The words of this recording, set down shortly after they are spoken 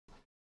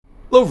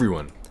Hello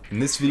everyone! In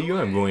this video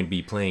I'm going to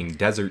be playing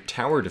Desert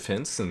Tower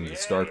Defense in the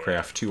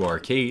Starcraft 2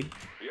 arcade.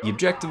 The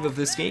objective of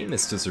this game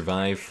is to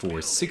survive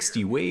for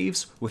 60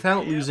 waves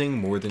without losing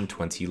more than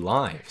 20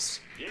 lives.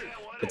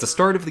 At the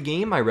start of the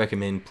game I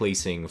recommend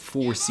placing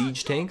 4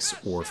 siege tanks,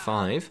 or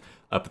 5,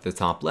 up at the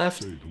top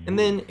left, and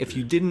then if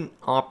you didn't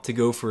opt to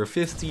go for a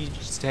 5th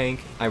siege tank,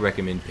 I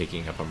recommend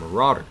picking up a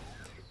Marauder.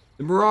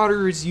 The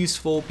Marauder is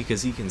useful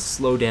because he can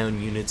slow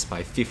down units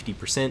by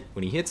 50%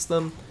 when he hits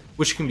them,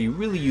 which can be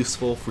really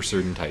useful for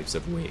certain types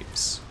of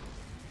waves.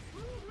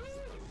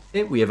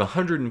 Okay, we have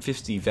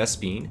 150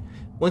 Vespene.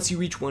 Once you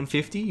reach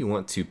 150, you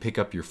want to pick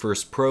up your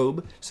first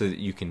probe so that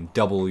you can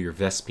double your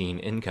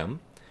Vespene income.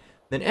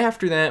 Then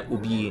after that, we'll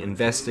be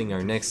investing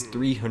our next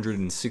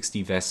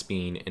 360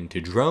 Vespene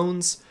into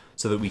drones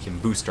so that we can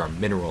boost our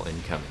mineral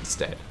income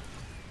instead.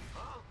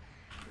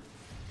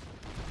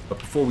 But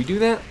before we do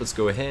that, let's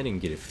go ahead and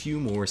get a few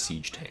more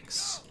siege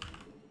tanks.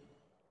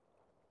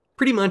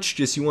 Pretty much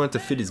just you want to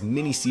fit as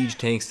many siege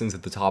tanks into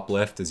the top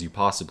left as you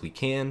possibly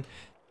can,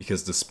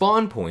 because the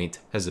spawn point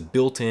has a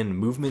built-in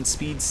movement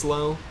speed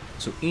slow,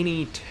 so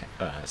any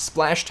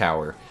splash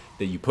tower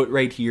that you put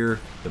right here,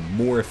 the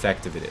more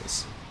effective it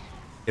is.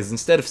 Because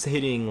instead of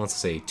hitting, let's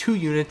say, 2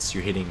 units,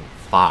 you're hitting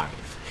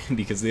 5,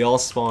 because they all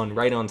spawn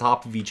right on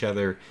top of each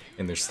other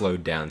and they're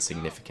slowed down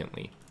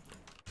significantly.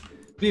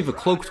 We have a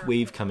cloaked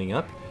wave coming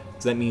up,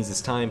 so that means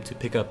it's time to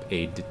pick up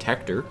a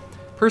detector.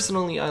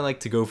 Personally, I like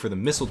to go for the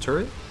missile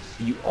turret.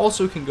 You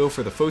also can go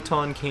for the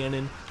photon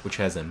cannon, which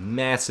has a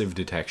massive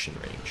detection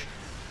range.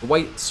 The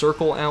white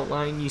circle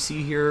outline you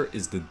see here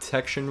is the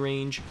detection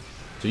range,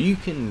 so you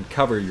can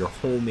cover your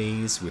whole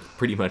maze with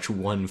pretty much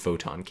one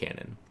photon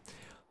cannon.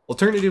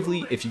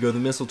 Alternatively, if you go the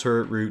missile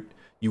turret route,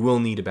 you will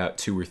need about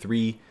 2 or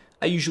 3.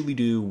 I usually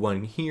do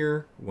one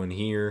here,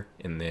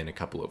 and then a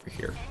couple over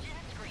here.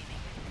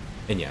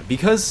 And yeah,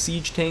 because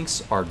siege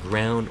tanks are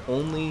ground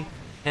only,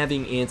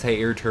 having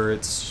anti-air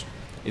turrets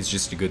is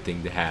just a good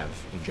thing to have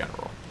in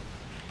general.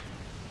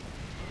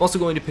 I'm also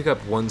going to pick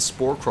up one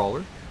Spore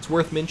Crawler. It's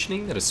worth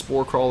mentioning that a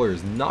Spore Crawler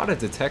is not a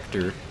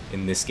detector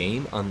in this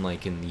game,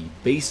 unlike in the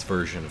base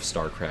version of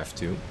Starcraft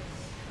 2.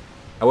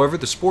 However,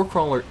 the Spore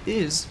Crawler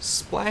is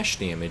splash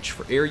damage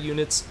for air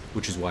units,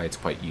 which is why it's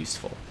quite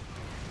useful.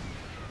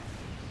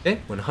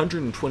 Okay,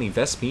 120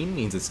 Vespene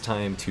means it's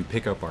time to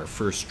pick up our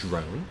first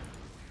drone.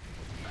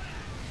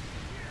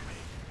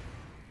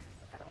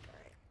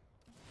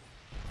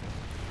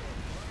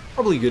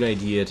 Probably a good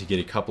idea to get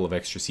a couple of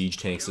extra siege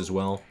tanks as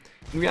well.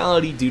 In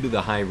reality, due to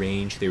the high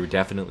range, they were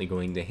definitely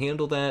going to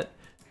handle that,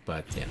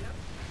 but yeah.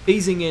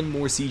 Phasing in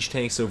more siege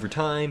tanks over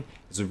time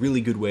is a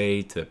really good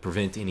way to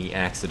prevent any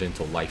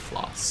accidental life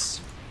loss.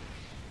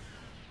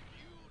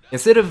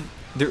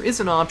 There is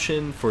an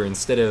option for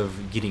instead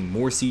of getting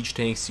more siege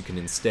tanks, you can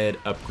instead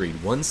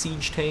upgrade one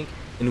siege tank,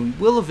 and we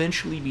will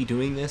eventually be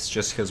doing this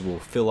just because we'll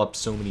fill up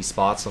so many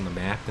spots on the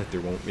map that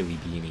there won't really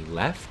be any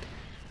left.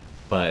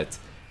 But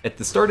at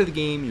the start of the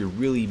game, you're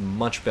really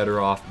much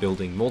better off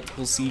building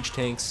multiple siege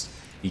tanks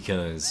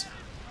because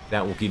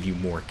that will give you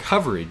more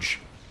coverage,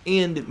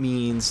 and it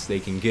means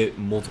they can get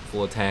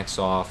multiple attacks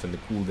off and the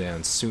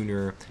cooldown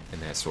sooner and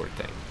that sort of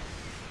thing.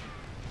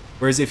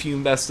 Whereas if you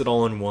invest it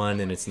all in one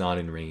and it's not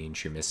in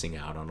range, you're missing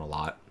out on a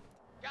lot.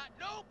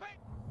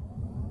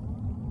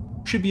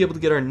 Should be able to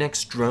get our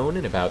next drone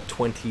in about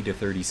 20 to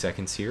 30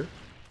 seconds here.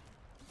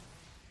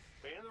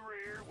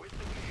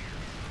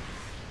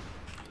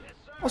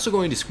 Also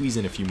going to squeeze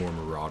in a few more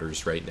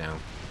Marauders right now.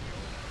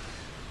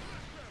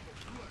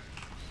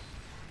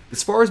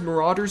 As far as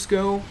Marauders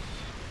go,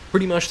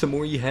 pretty much the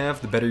more you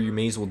have, the better your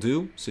maze will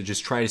do, so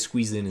just try to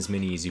squeeze in as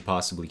many as you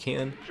possibly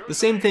can. The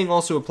same thing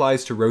also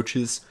applies to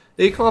Roaches.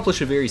 They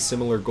accomplish a very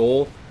similar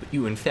goal, but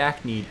you in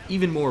fact need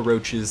even more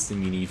Roaches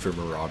than you need for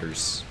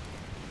Marauders.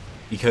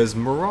 Because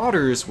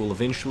Marauders will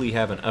eventually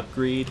have an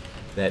upgrade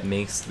that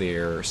makes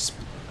their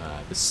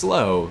the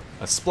slow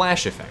a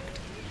splash effect.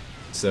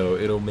 So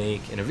it'll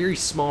make, in a very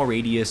small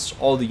radius,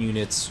 all the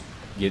units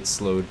get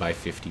slowed by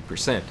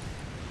 50%.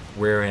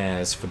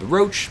 Whereas for the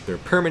Roach, they're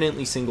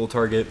permanently single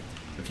target.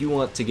 If you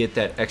want to get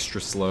that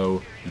extra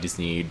slow, you just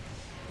need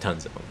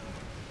tons of them.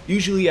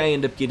 Usually I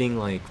end up getting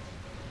like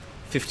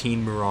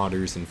 15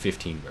 Marauders and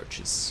 15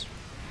 Roaches.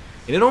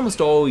 And it almost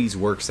always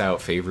works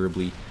out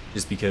favorably,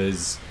 just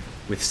because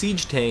with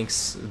siege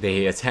tanks,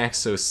 they attack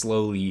so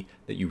slowly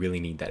that you really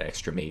need that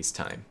extra maze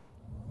time.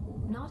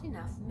 Not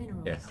enough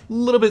minerals. Yeah, a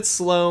little bit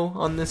slow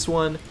on this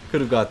one.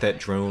 Could have got that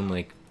drone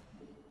like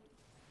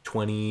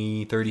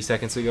 20-30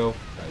 seconds ago.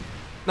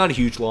 Not a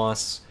huge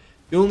loss.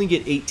 You only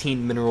get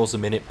 18 minerals a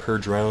minute per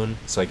drone,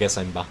 so I guess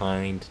I'm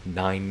behind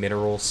 9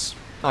 minerals.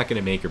 Not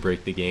going to make or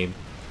break the game.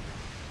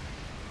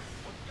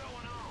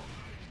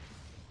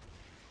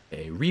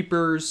 Okay,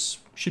 Reapers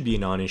should be a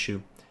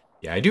non-issue.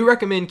 Yeah, I do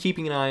recommend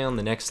keeping an eye on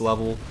the next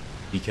level,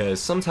 because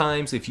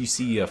sometimes if you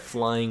see a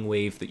flying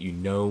wave that you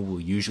know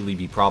will usually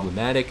be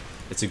problematic,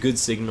 it's a good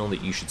signal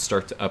that you should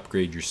start to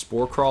upgrade your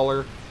Spore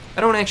Crawler.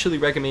 I don't actually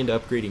recommend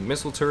upgrading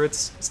missile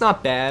turrets. It's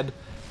not bad,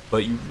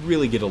 but you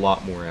really get a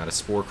lot more out of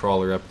Spore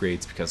Crawler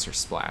upgrades because they're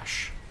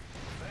splash.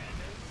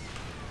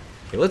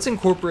 Okay, let's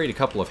incorporate a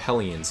couple of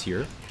Hellions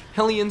here.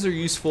 Hellions are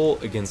useful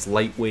against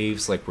light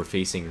waves like we're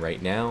facing right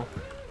now.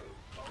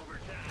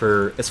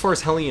 As far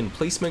as Hellion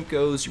placement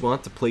goes, you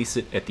want to place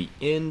it at the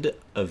end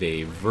of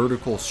a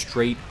vertical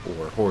straight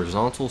or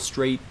horizontal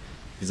straight,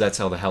 because that's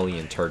how the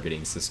Hellion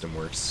targeting system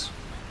works.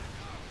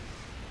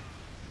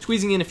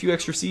 Squeezing in a few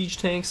extra siege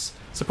tanks.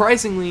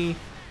 Surprisingly,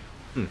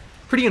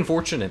 pretty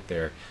unfortunate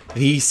there.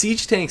 The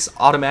siege tank's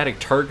automatic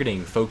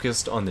targeting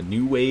focused on the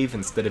new wave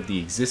instead of the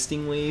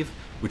existing wave,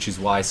 which is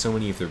why so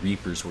many of the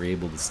Reapers were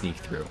able to sneak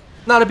through.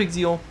 Not a big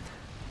deal.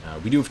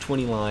 We do have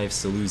 20 lives,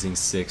 so losing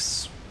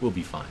 6 will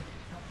be fine.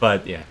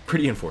 But yeah,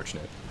 pretty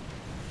unfortunate.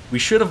 We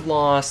should have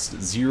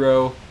lost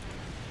 0,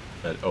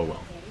 but oh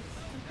well.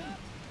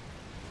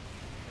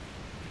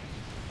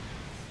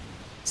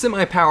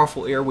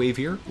 Semi-powerful air wave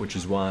here, which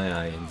is why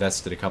I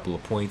invested a couple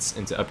of points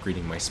into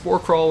upgrading my Spore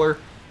Crawler.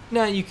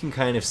 Now you can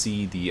kind of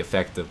see the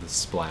effect of the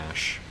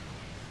splash.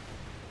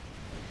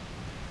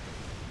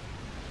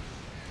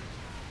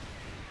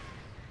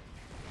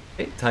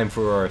 Okay, time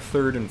for our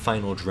third and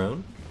final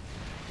drone.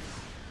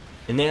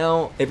 And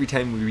now, every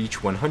time we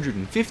reach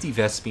 150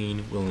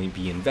 Vespene, we'll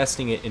be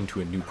investing it into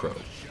a new probe.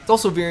 It's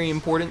also very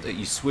important that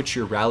you switch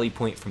your rally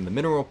point from the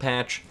mineral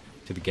patch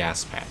to the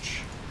gas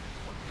patch.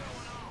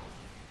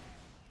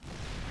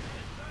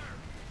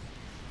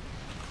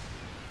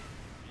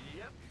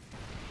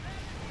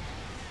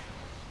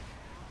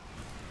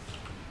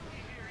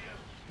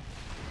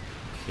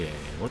 Okay,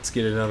 let's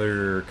get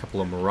another couple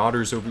of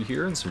Marauders over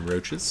here and some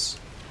Roaches.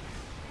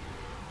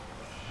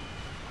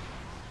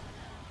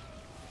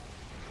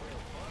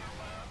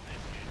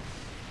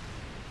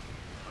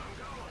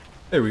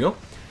 There we go.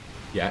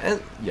 Yeah,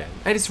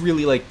 I just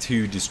really like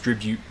to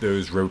distribute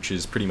those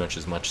Roaches pretty much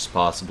as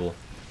possible.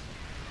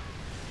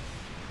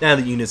 Now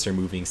the units are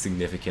moving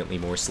significantly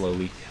more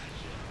slowly.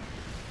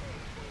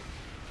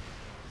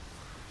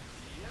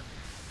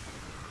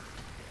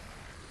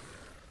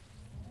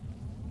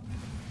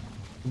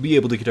 We'll be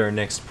able to get our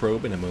next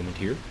probe in a moment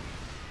here.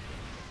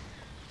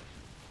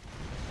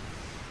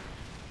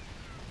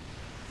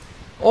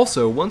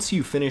 Also, once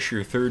you finish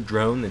your third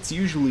drone, that's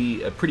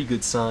usually a pretty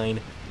good sign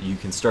that you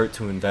can start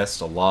to invest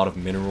a lot of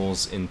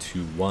minerals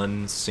into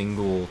one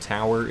single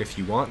tower if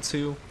you want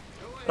to.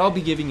 But I'll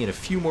be giving it a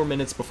few more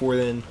minutes before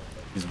then,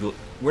 because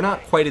we're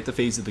not quite at the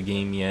phase of the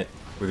game yet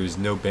where there's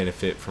no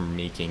benefit from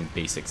making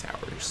basic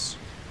towers.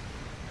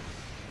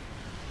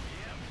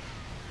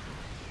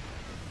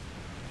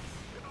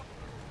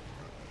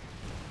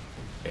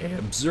 Okay,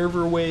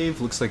 Observer Wave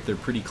looks like they're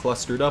pretty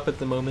clustered up at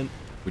the moment,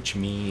 which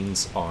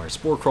means our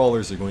Spore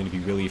Crawlers are going to be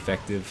really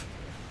effective.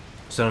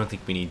 So I don't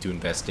think we need to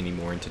invest any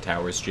more into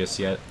towers just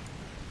yet.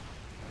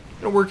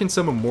 I'm gonna work in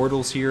some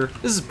Immortals here.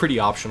 This is pretty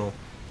optional.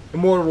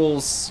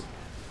 Immortals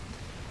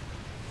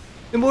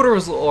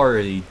are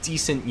a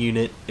decent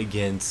unit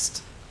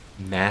against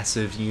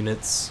massive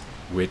units,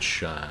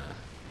 which are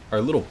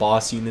little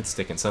boss units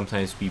that can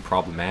sometimes be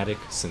problematic,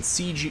 since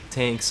siege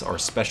tanks are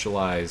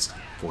specialized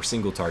for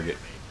single target,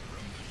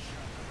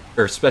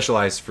 or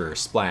specialized for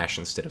splash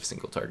instead of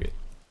single target.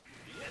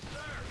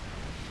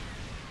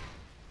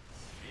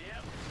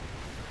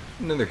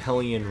 Another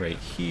Hellion right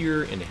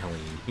here, and a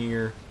Hellion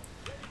here.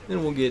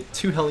 Then we'll get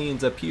 2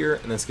 Hellions up here,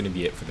 and that's going to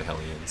be it for the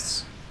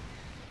Hellions.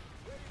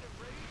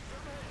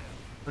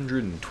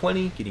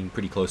 120, getting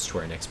pretty close to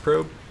our next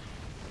probe.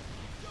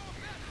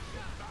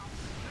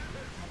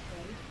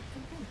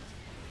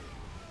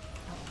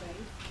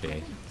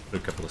 Okay, put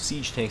a couple of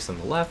siege tanks on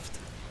the left.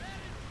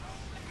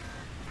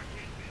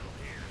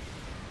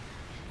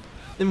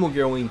 Then we're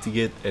going to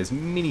get as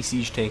many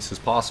siege tanks as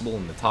possible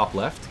in the top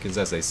left, because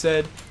as I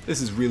said,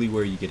 this is really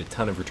where you get a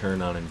ton of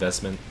return on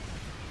investment.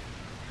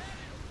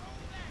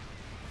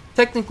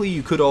 Technically,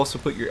 you could also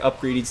put your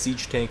upgraded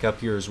siege tank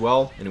up here as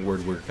well, and it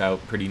would work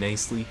out pretty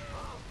nicely.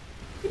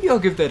 Maybe I'll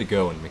give that a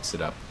go and mix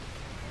it up.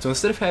 So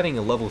instead of having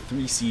a level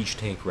 3 siege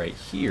tank right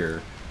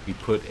here, we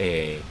put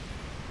a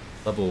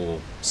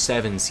level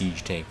 7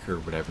 siege tank or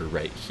whatever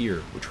right here,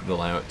 which would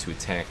allow it to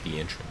attack the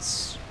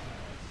entrance.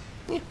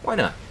 Yeah, why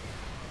not?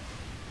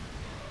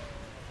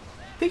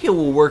 I think it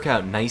will work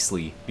out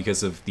nicely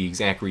because of the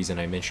exact reason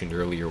I mentioned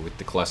earlier with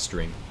the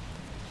clustering.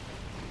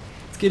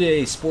 Let's get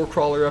a Spore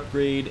Crawler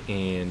upgrade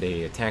and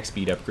a attack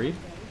speed upgrade.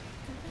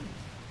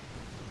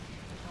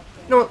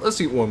 You know what, let's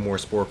get one more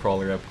Spore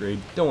Crawler upgrade.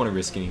 Don't want to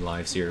risk any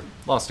lives here.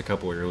 Lost a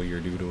couple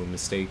earlier due to a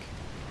mistake.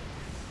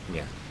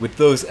 Yeah, with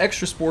those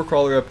extra Spore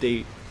Crawler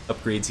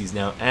upgrades, he's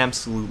now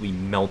absolutely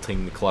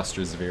melting the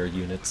clusters of air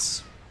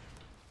units.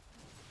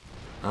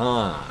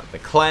 Ah, the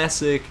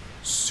classic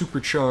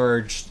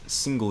supercharged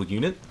single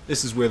unit.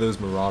 This is where those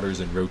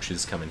Marauders and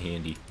Roaches come in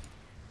handy.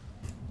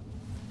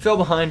 Fell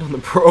behind on the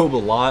probe a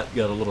lot,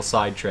 got a little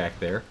sidetracked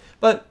there,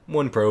 but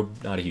one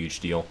probe, not a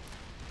huge deal.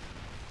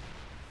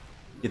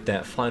 Get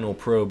that final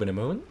probe in a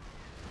moment.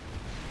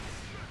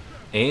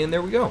 And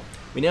there we go.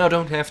 We now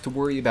don't have to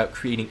worry about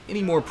creating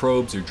any more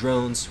probes or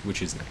drones,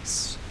 which is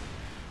nice.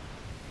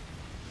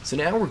 So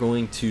now we're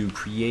going to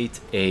create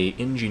a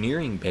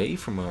engineering bay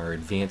from our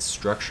advanced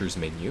structures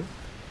menu.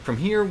 From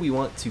here, we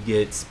want to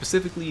get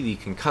specifically the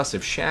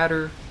Concussive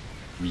Shatter,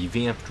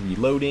 Revamped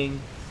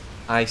Reloading,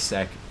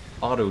 ISEC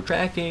Auto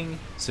Tracking,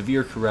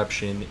 Severe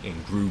Corruption,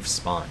 and Groove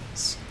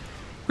Spines.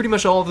 Pretty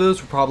much all of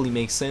those will probably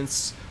make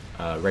sense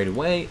right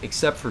away,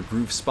 except for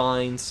Groove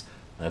Spines.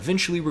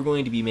 Eventually we're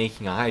going to be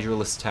making a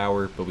Hydralisk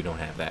Tower, but we don't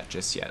have that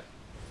just yet.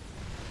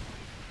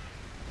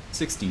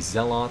 60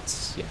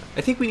 Zealots, yeah.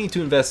 I think we need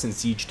to invest in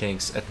siege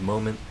tanks at the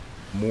moment,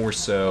 more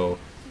so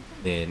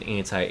than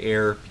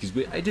anti-air, because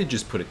I did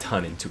just put a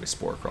ton into a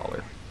Spore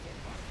Crawler.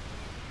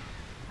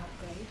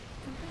 Upgrade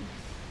complete.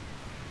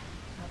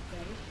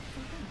 Upgrade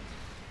complete.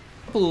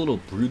 A couple of little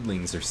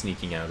broodlings are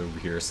sneaking out over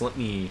here, so let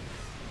me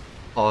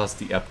pause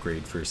the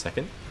upgrade for a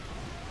second. Upgrade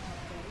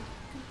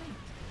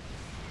complete.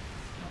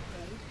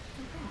 Upgrade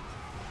complete.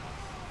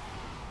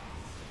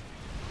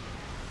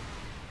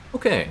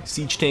 Okay,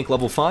 Siege Tank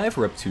level 5,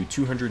 we're up to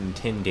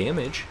 210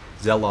 damage.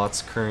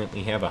 Zealots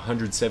currently have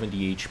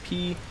 170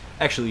 HP.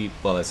 Actually,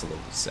 well, that's a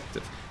little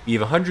deceptive. We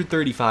have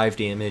 135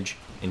 damage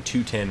and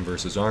 210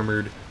 versus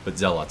armored, but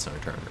Zealots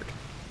aren't armored.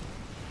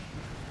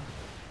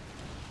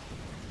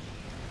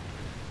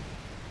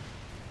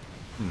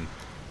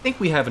 I think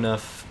we have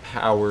enough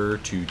power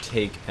to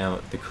take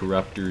out the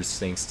Corruptors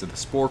thanks to the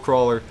Spore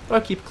Crawler, but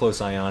I'll keep a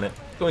close eye on it.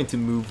 Going to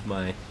move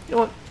my... You know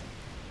what?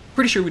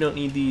 Pretty sure we don't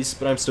need these,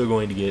 but I'm still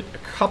going to get a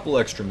couple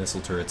extra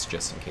missile turrets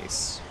just in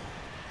case.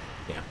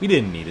 Yeah, we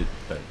didn't need it,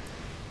 but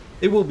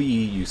it will be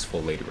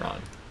useful later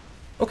on.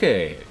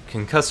 Okay,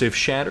 Concussive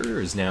Shatter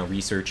is now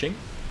researching,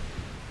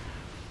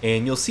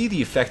 and you'll see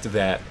the effect of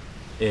that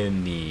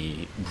in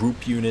the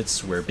group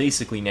units, where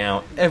basically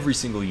now every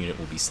single unit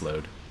will be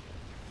slowed.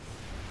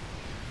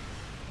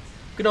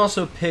 You can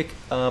also pick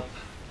up...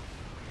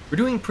 We're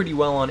doing pretty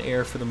well on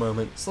air for the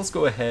moment, so let's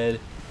go ahead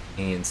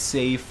and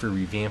save for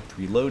Revamped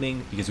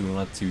Reloading, because we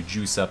want to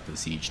juice up the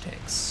siege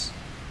tanks.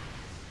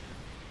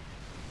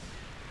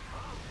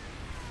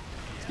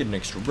 Let's get an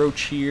extra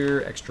Roach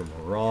here, extra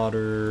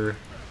Marauder,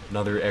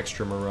 another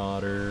extra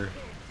Marauder,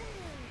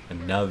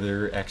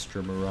 another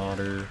extra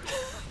Marauder.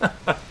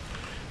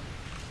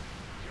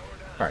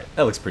 Alright,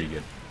 that looks pretty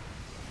good.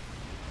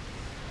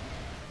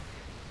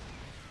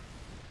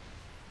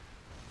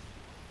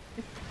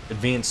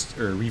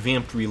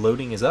 Revamped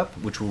Reloading is up,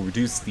 which will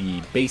reduce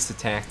the base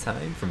attack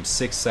time from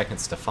 6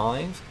 seconds to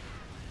 5.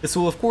 This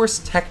will of course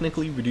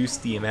technically reduce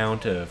the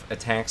amount of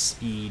attack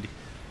speed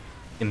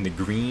in the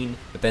green,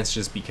 but that's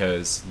just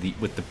because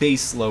with the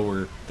base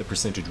lower, the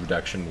percentage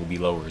reduction will be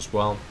lower as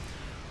well.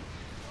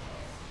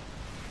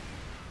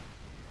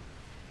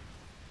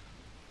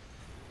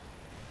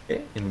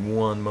 Okay, in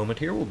one moment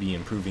here we'll be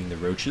improving the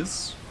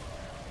roaches.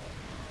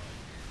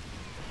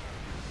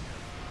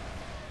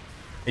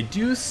 I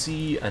do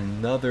see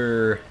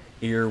another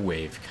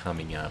airwave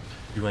coming up.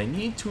 Do I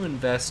need to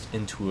invest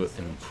into an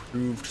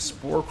improved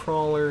Spore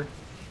Crawler?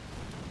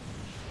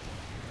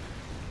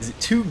 Is it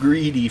too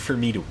greedy for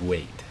me to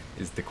wait,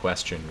 is the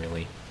question,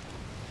 really.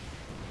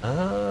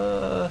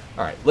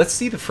 Alright, let's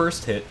see the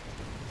first hit,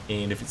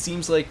 and if it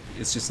seems like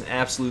it's just an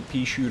absolute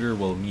pea shooter,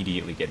 we'll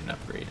immediately get an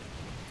upgrade.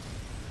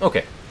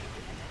 Okay.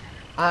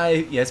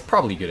 Yeah, it's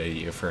probably a good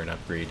idea for an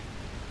upgrade.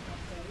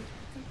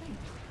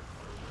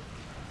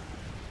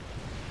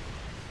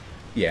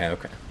 Yeah,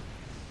 okay.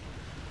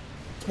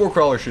 Spore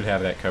Crawler should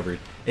have that covered.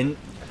 And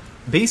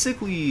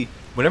basically,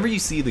 whenever you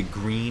see the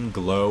green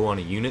glow on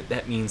a unit,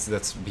 that means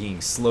that's being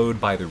slowed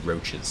by the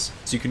roaches.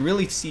 So you can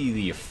really see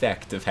the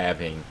effect of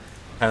having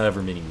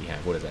however many we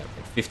have. What is that,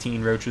 like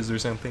 15 roaches or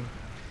something?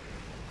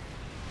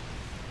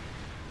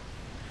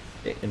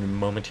 Okay, in a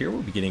moment here,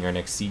 we'll be getting our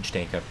next Siege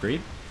Tank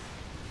upgrade.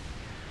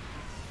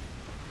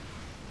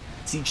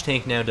 Siege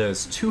Tank now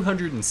does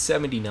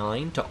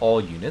 279 to all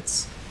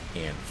units,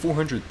 and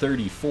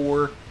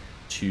 434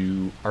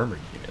 to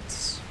armored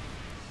units.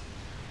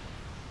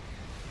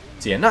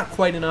 So yeah, not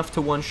quite enough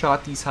to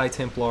one-shot these High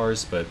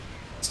Templars, but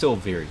still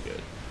very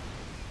good.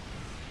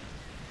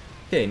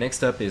 Okay,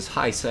 next up is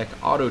High-Sec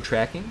Auto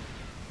Tracking.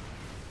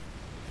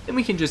 And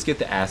we can just get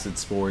the Acid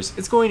Spores.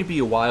 It's going to be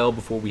a while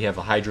before we have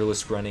a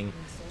Hydralisk running,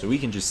 so we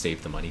can just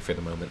save the money for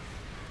the moment.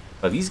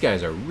 But these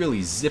guys are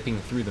really zipping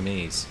through the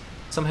maze.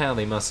 Somehow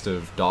they must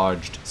have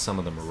dodged some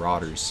of the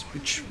Marauders,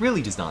 which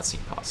really does not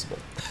seem possible.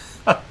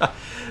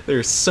 There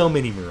are so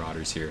many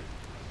Marauders here.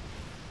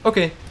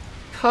 Okay,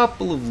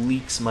 couple of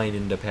leaks might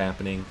end up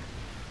happening.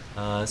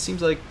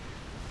 Seems like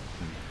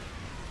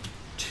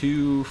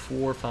 2,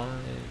 4, 5,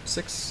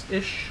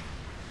 6-ish.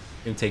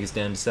 Gonna take us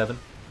down to 7.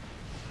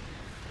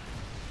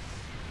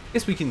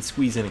 Guess we can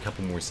squeeze in a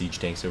couple more siege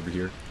tanks over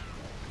here.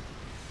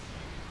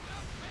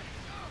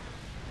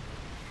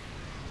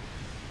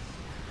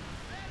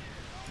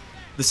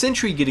 The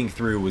sentry getting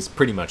through was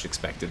pretty much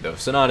expected though,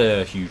 so not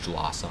a huge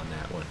loss on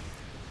that one.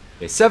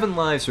 Okay, 7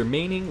 lives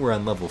remaining, we're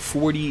on level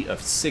 40 of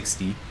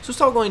 60, so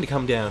it's all going to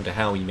come down to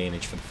how we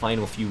manage for the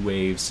final few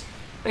waves.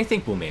 I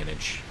think we'll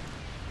manage.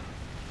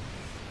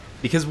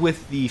 Because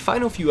with the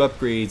final few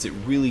upgrades, it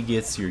really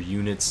gets your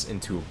units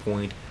into a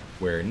point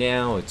where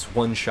now it's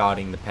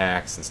one-shotting the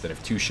packs instead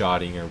of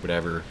two-shotting or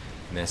whatever,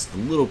 and that's the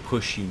little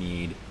push you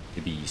need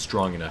to be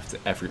strong enough to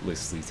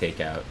effortlessly take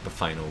out the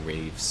final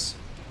waves.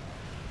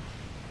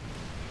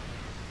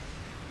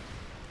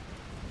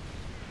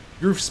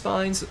 Groove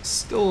Spines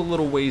still a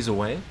little ways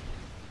away.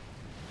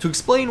 To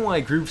explain why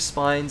Groove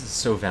Spines is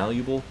so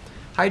valuable,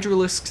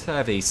 Hydralisks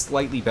have a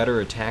slightly better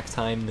attack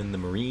time than the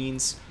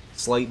Marines,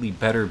 slightly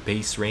better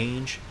base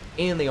range,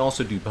 and they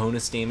also do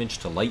bonus damage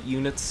to light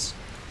units.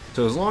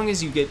 So as long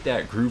as you get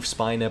that Groove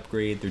Spine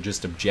upgrade, they're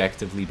just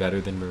objectively better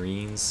than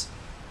Marines.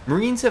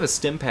 Marines have a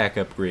Stim Pack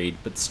upgrade,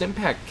 but Stim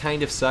Pack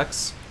kind of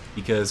sucks,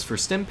 because for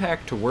Stim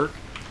Pack to work,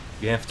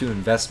 you have to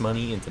invest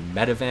money into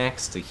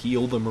Medivacs to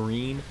heal the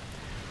Marine.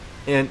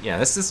 And yeah,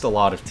 that's just a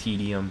lot of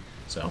tedium,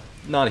 so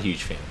not a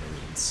huge fan of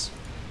Marines.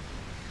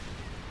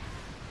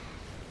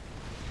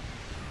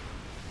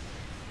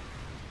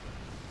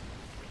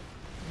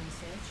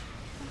 Research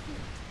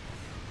complete.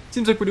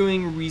 Seems like we're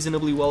doing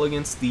reasonably well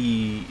against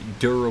the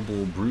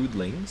durable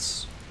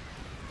broodlings.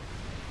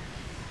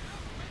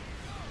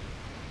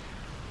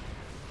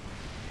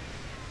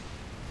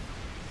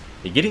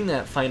 Getting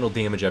that final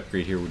damage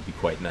upgrade here would be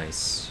quite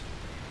nice.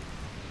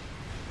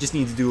 Just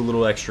need to do a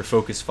little extra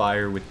focus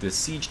fire with this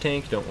siege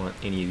tank. Don't want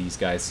any of these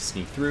guys to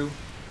sneak through.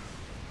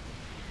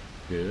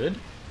 Good.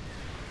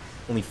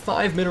 Only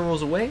 5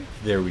 minerals away.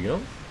 There we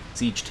go.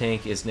 Siege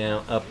tank is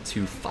now up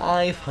to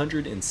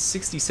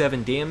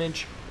 567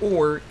 damage,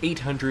 or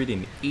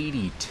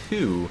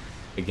 882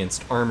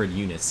 against armored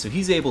units. So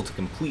he's able to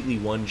completely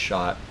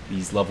one-shot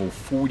these level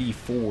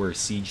 44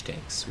 siege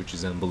tanks, which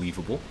is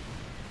unbelievable.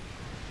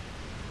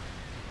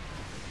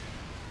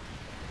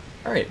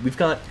 Alright, we've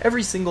got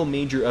every single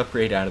major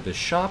upgrade out of this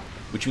shop,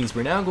 which means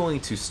we're now going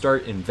to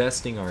start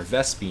investing our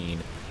Vespene.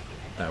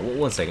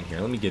 One second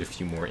here, let me get a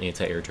few more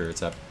anti-air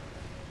turrets up.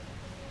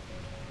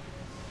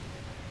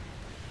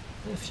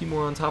 A few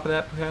more on top of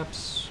that,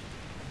 perhaps?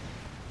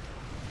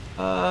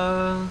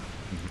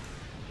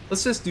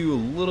 Let's just do a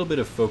little bit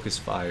of focus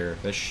fire.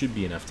 That should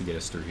be enough to get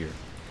us through here.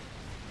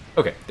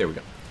 Okay, there we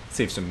go.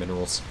 Save some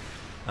minerals.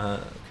 Okay.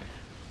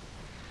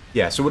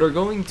 Yeah, so what we're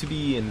going to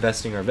be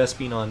investing our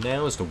Vespene on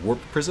now is the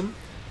Warp Prism.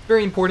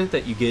 Very important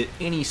that you get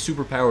any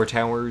superpower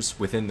towers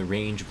within the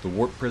range of the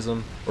Warp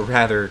Prism, or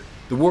rather,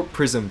 the Warp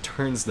Prism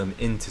turns them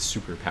into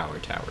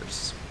superpower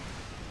towers.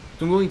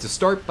 So I'm going to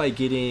start by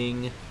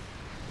getting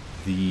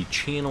the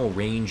Channel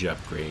Range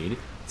upgrade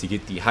to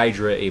get the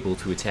Hydra able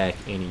to attack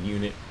any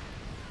unit.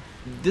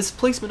 This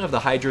placement of the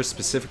Hydra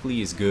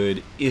specifically is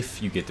good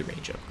if you get the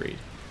range upgrade.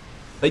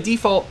 By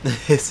default,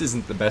 this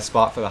isn't the best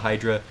spot for the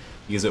Hydra,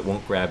 because it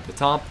won't grab the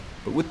top,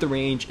 but with the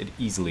range, it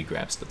easily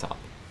grabs the top.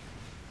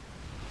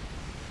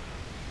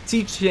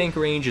 Siege tank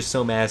range is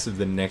so massive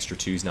that an extra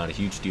 2 is not a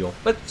huge deal,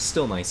 but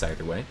still nice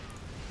either way.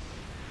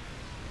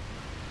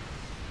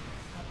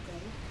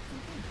 Upgrade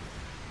complete.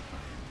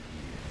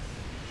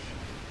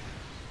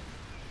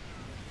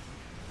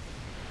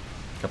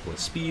 A couple of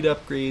speed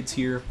upgrades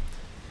here.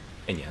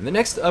 And yeah, the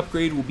next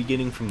upgrade we'll be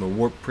getting from the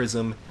Warp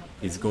Prism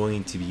is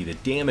going to be the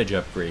damage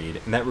upgrade,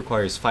 and that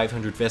requires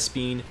 500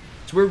 Vespene.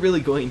 So we're really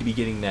going to be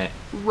getting that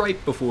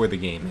right before the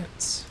game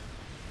ends.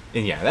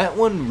 And yeah, that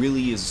one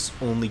really is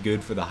only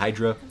good for the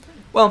Hydra.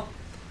 Well,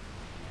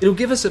 it'll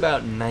give us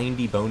about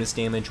 90 bonus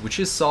damage, which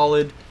is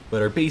solid,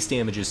 but our base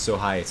damage is so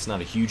high it's not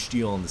a huge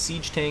deal on the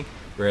siege tank,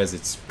 whereas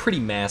it's pretty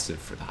massive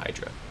for the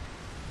Hydra.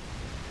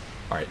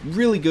 Alright,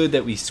 really good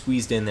that we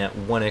squeezed in that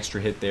one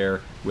extra hit there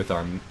with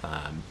our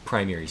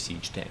primary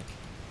siege tank.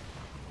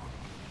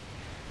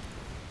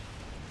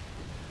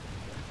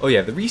 Oh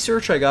yeah, the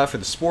research I got for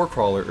the Spore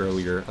Crawler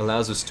earlier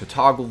allows us to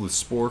toggle the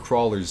Spore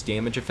Crawler's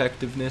damage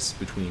effectiveness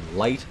between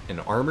light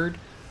and armored.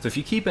 So if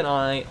you keep an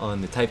eye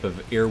on the type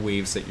of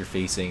airwaves that you're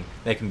facing,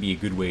 that can be a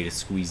good way to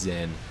squeeze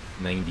in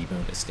 90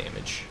 bonus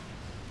damage.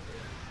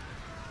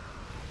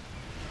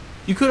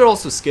 You could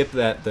also skip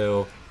that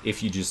though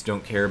if you just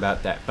don't care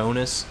about that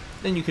bonus.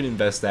 Then you can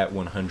invest that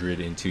 100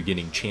 into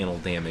getting channel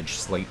damage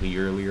slightly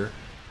earlier,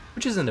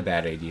 which isn't a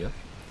bad idea.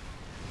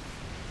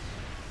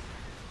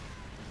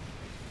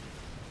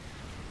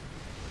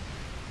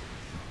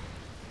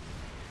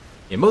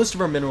 Yeah, most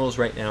of our minerals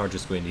right now are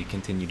just going to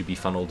continue to be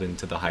funneled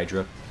into the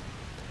Hydra.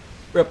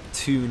 We're up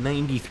to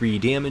 93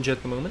 damage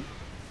at the moment.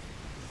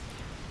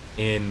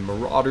 And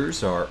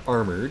Marauders are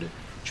armored,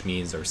 which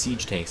means our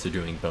siege tanks are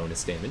doing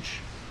bonus damage.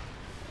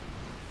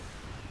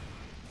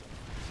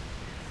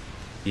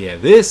 Yeah,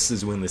 this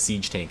is when the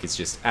siege tank is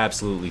just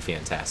absolutely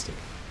fantastic.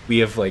 We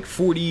have like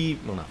 40,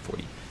 well not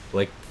 40,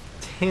 like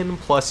 10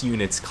 plus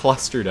units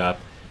clustered up,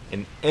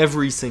 and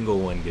every single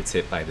one gets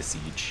hit by the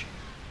siege.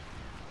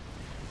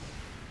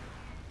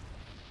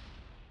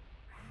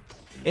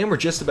 And we're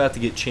just about to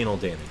get channel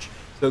damage.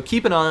 So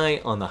keep an eye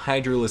on the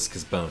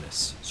Hydralisk's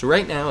bonus. So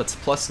right now it's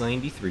plus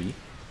 93.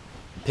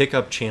 Pick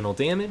up channel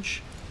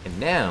damage, and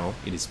now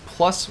it is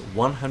plus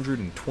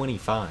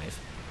 125.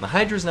 The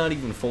Hydra's not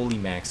even fully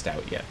maxed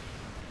out yet.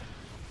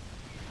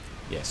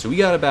 Yeah, so we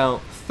got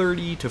about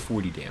 30 to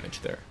 40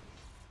 damage there.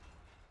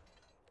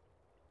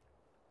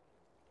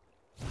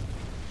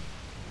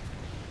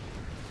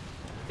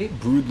 Okay,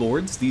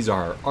 Broodlords, these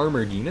are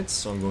armored units,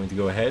 so I'm going to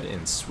go ahead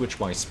and switch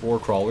my Spore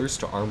Crawlers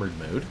to armored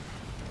mode.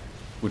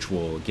 which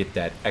will get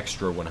that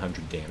extra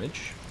 100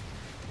 damage.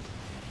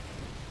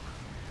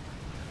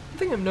 One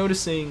thing I'm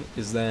noticing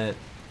is that...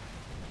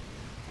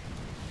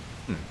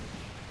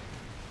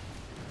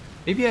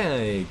 Maybe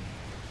I...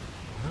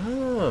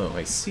 Oh,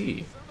 I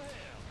see.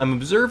 I'm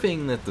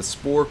observing that the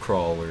Spore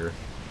Crawler...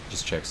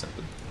 Just check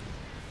something.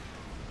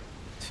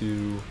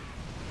 Two...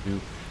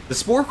 The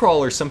Spore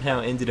Crawler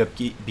somehow ended up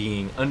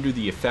being under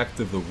the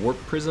effect of the Warp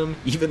Prism,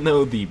 even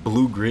though the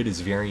blue grid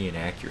is very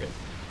inaccurate.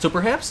 So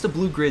perhaps the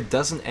blue grid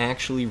doesn't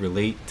actually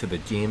relate to the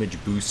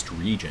damage boost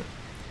region,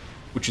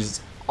 which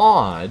is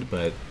odd,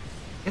 but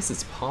I guess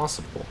it's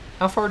possible.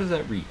 How far does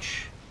that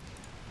reach?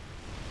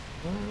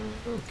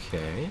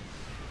 Okay.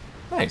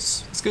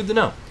 Nice. It's good to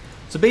know.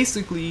 So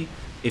basically,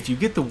 if you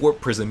get the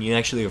Warp Prism, you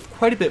actually have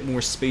quite a bit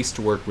more space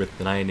to work with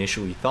than I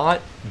initially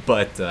thought,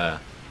 but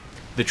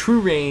the true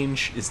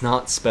range is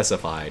not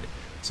specified,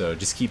 so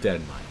just keep that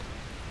in mind.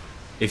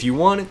 If you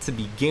want it to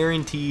be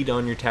guaranteed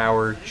on your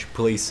tower, you should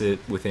place it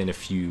within a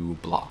few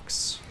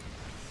blocks.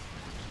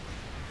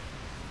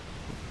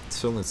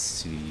 So let's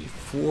see,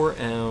 4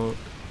 out,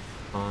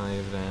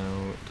 5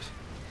 out.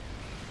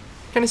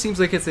 Kind of seems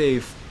like it's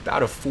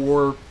about a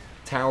 4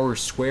 tower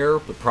square,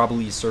 but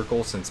probably a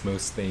circle since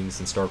most things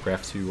in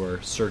Starcraft 2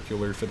 are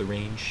circular for the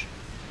range.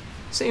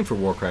 Same for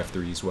Warcraft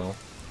 3 as well.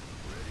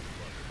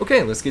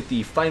 Okay, let's get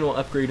the final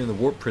upgrade in the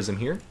Warp Prism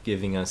here,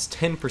 giving us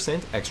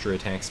 10% extra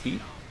attack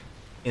speed.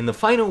 And the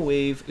final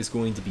wave is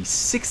going to be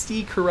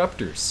 60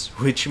 Corruptors,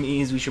 which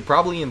means we should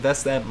probably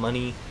invest that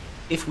money,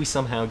 if we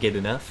somehow get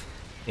enough,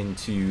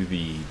 into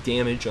the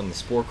damage on the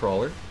Spore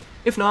Crawler.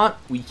 If not,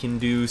 we can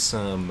do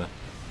some,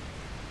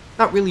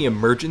 not really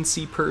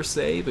emergency per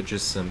se, but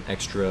just some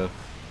extra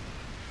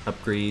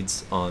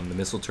upgrades on the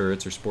missile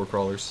turrets or Spore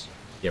Crawlers.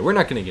 Yeah, we're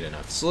not going to get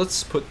enough, so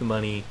let's put the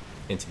money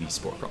into these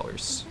Spore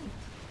Crawlers.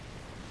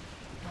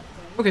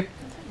 Okay,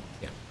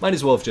 yeah, might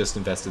as well have just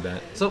invested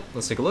that. So,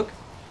 let's take a look.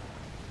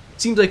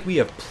 Seems like we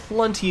have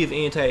plenty of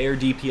anti-air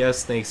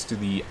DPS thanks to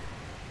the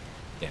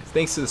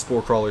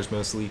Spore Crawlers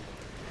mostly,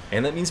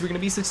 and that means we're going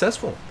to be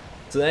successful.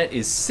 So that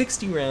is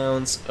 60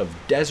 rounds of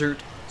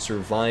Desert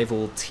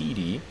Survival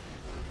TD.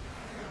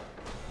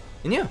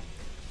 And yeah,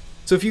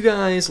 so if you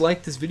guys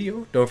like this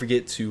video, don't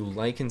forget to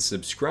like and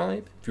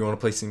subscribe. If you want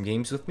to play some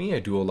games with me, I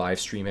do a live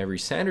stream every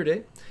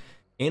Saturday.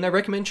 And I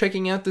recommend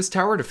checking out this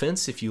tower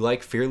defense if you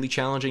like fairly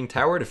challenging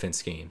tower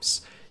defense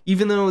games.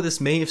 Even though this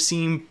may have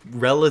seemed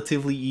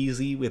relatively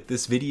easy with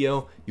this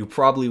video, you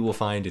probably will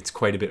find it's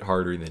quite a bit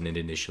harder than it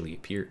initially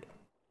appeared.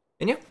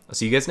 And yeah, I'll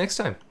see you guys next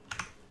time.